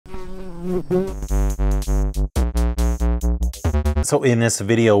So in this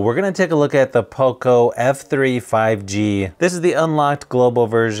video, we're gonna take a look at the Poco F3 5G. This is the unlocked global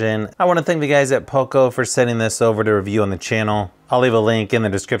version. I wanna thank the guys at Poco for sending this over to review on the channel. I'll leave a link in the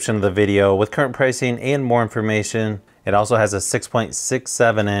description of the video with current pricing and more information. It also has a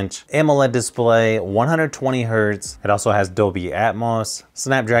 6.67 inch AMOLED display, 120 Hz. It also has Dolby Atmos,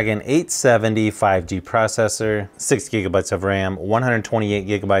 Snapdragon 870 5G processor, 6 GB of RAM, 128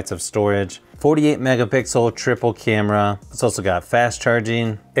 GB of storage, 48 megapixel triple camera. It's also got fast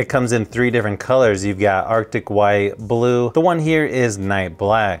charging. It comes in 3 different colors. You've got Arctic White, Blue. The one here is Night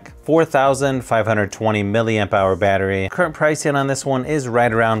Black. 4,520 milliamp hour battery. Current pricing on this one is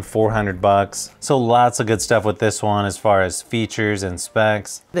right around 400 bucks. So lots of good stuff with this one as far as features and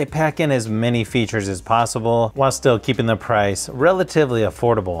specs. They pack in as many features as possible while still keeping the price relatively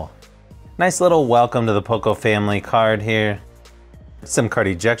affordable. Nice little welcome to the Poco family card here. SIM card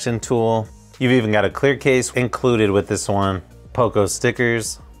ejection tool. You've even got a clear case included with this one. Poco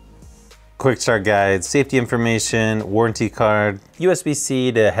stickers, quick start guide, safety information, warranty card,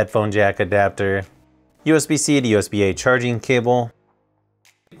 USB-C to headphone jack adapter, USB-C to USB-A charging cable,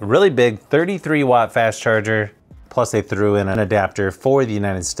 really big 33 watt fast charger, plus they threw in an adapter for the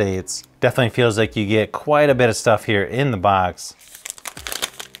United States. Definitely feels like you get quite a bit of stuff here in the box.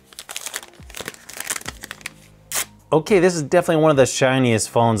 Okay, this is definitely one of the shiniest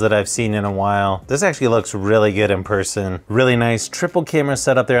phones that I've seen in a while. This actually looks really good in person. Really nice triple camera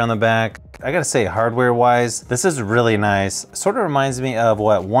setup there on the back. I gotta say, hardware-wise, this is really nice. Sort of reminds me of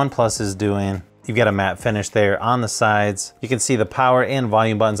what OnePlus is doing. You've got a matte finish there on the sides. You can see the power and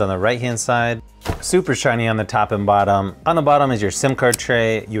volume buttons on the right-hand side. Super shiny on the top and bottom. On the bottom is your SIM card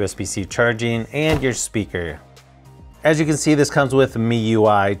tray, USB-C charging, and your speaker. As you can see, this comes with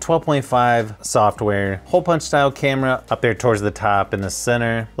MIUI 12.5 software, hole punch style camera up there towards the top in the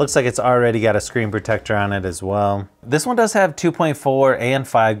center. Looks like it's already got a screen protector on it as well. This one does have 2.4 and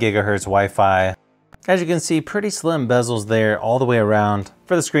 5 gigahertz Wi-Fi. As you can see, pretty slim bezels there all the way around.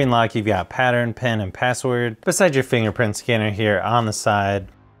 For the screen lock, you've got pattern, pin, and password, besides your fingerprint scanner here on the side.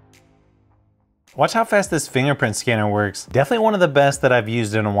 Watch how fast this fingerprint scanner works. Definitely one of the best that I've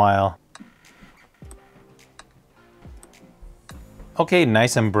used in a while. Okay,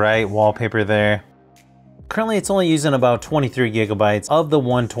 nice and bright wallpaper there. Currently it's only using about 23 gigabytes of the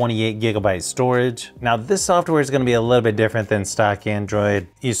 128 gigabyte storage. Now this software is going to be a little bit different than stock Android.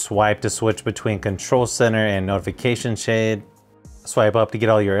 You swipe to switch between control center and notification shade. Swipe up to get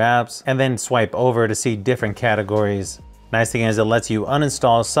all your apps, and then swipe over to see different categories. Nice thing is it lets you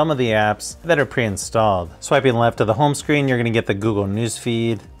uninstall some of the apps that are pre-installed. Swiping left to the home screen, you're gonna get the Google News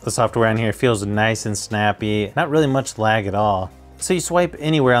feed. The software on here feels nice and snappy, not really much lag at all. So you swipe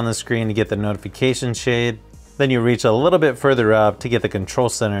anywhere on the screen to get the notification shade. Then you reach a little bit further up to get the control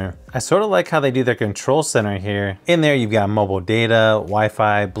center. I sort of like how they do their control center here. In there you've got mobile data,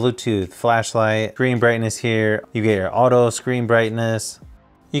 Wi-Fi, Bluetooth, flashlight, screen brightness here. You get your auto screen brightness.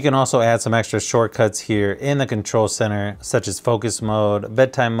 You can also add some extra shortcuts here in the control center, such as focus mode,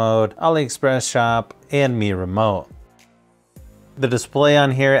 bedtime mode, AliExpress shop, and Mi Remote. The display on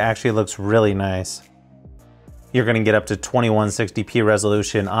here actually looks really nice. You're gonna get up to 2160p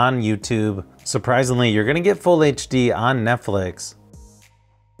resolution on YouTube. Surprisingly, you're gonna get full HD on Netflix.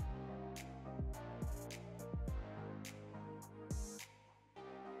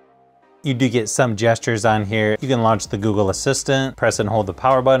 You do get some gestures on here. You can launch the Google Assistant, press and hold the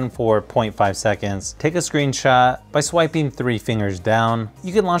power button for 0.5 seconds, take a screenshot by swiping 3 fingers down.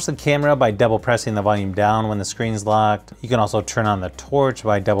 You can launch the camera by double pressing the volume down when the screen's locked. You can also turn on the torch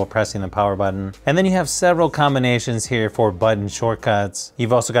by double pressing the power button. And then you have several combinations here for button shortcuts.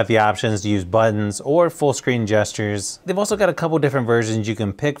 You've also got the options to use buttons or full screen gestures. They've also got a couple different versions you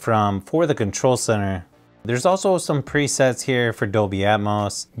can pick from for the control center. There's also some presets here for Dolby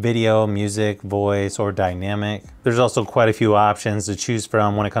Atmos, video, music, voice, or dynamic. There's also quite a few options to choose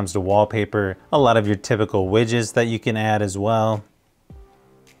from when it comes to wallpaper. A lot of your typical widgets that you can add as well.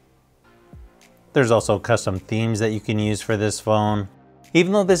 There's also custom themes that you can use for this phone.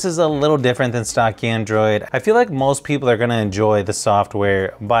 Even though this is a little different than stock Android, I feel like most people are gonna enjoy the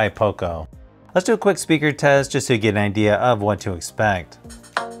software by Poco. Let's do a quick speaker test just so you get an idea of what to expect.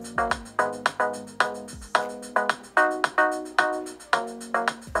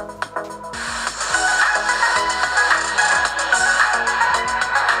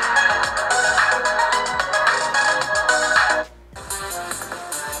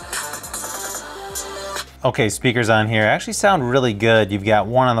 Okay, speakers on here actually sound really good. You've got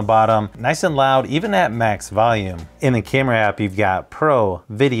one on the bottom, nice and loud, even at max volume. In the camera app, you've got Pro,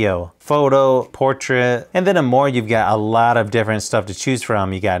 Video, photo, portrait, and then in more, you've got a lot of different stuff to choose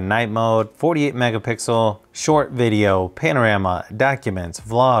from. You got night mode, 48 megapixel, short video, panorama, documents,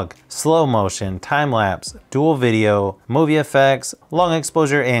 vlog, slow motion, time lapse, dual video, movie effects, long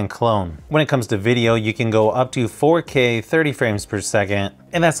exposure, and clone. When it comes to video, you can go up to 4K 30 frames per second,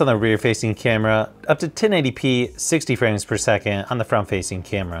 and that's on the rear facing camera, up to 1080p 60 frames per second on the front facing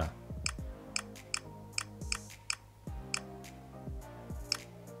camera.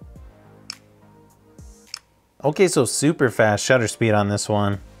 Okay, so super fast shutter speed on this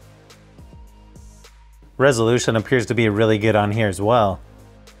one. Resolution appears to be really good on here as well.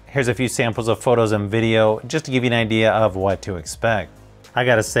 Here's a few samples of photos and video just to give you an idea of what to expect. I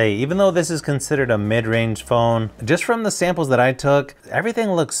gotta say, even though this is considered a mid-range phone, just from the samples that I took,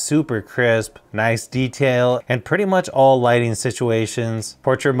 everything looks super crisp, nice detail, and pretty much all lighting situations.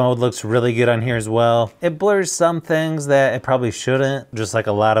 Portrait mode looks really good on here as well. It blurs some things that it probably shouldn't, just like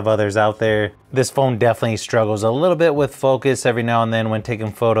a lot of others out there. This phone definitely struggles a little bit with focus every now and then when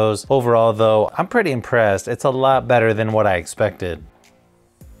taking photos. Overall though, I'm pretty impressed. It's a lot better than what I expected.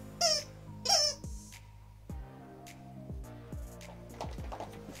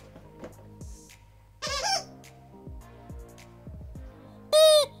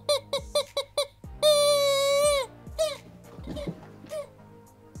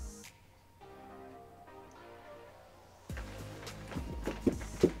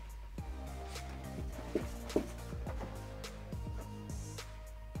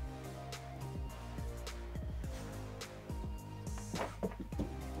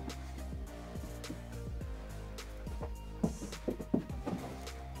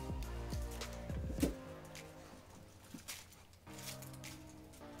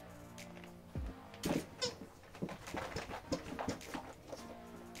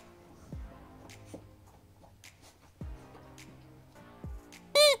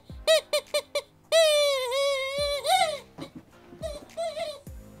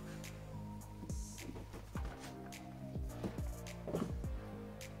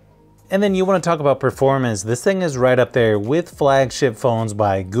 And then you want to talk about performance. This thing is right up there with flagship phones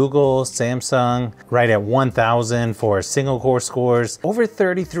by Google, Samsung, right at 1000 for single core scores, over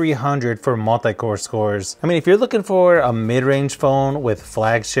 3300 for multi-core scores. I mean, if you're looking for a mid-range phone with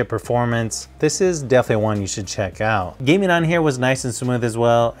flagship performance, this is definitely one you should check out. Gaming on here was nice and smooth as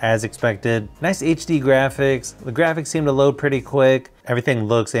well, as expected. Nice HD graphics. The graphics seem to load pretty quick. Everything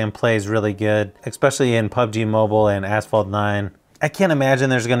looks and plays really good, especially in PUBG Mobile and Asphalt 9. I can't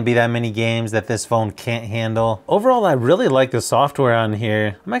imagine there's gonna be that many games that this phone can't handle. Overall, I really like the software on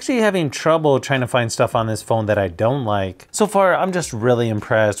here. I'm actually having trouble trying to find stuff on this phone that I don't like. So far, I'm just really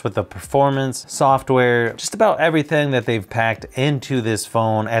impressed with the performance, software, just about everything that they've packed into this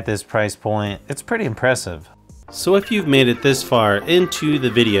phone at this price point. It's pretty impressive. So if you've made it this far into the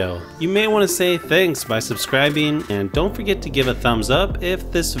video, you may want to say thanks by subscribing, and don't forget to give a thumbs up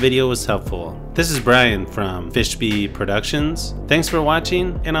if this video was helpful. This is Brian from FishBee Productions. Thanks for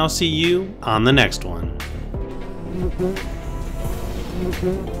watching, and I'll see you on the next one.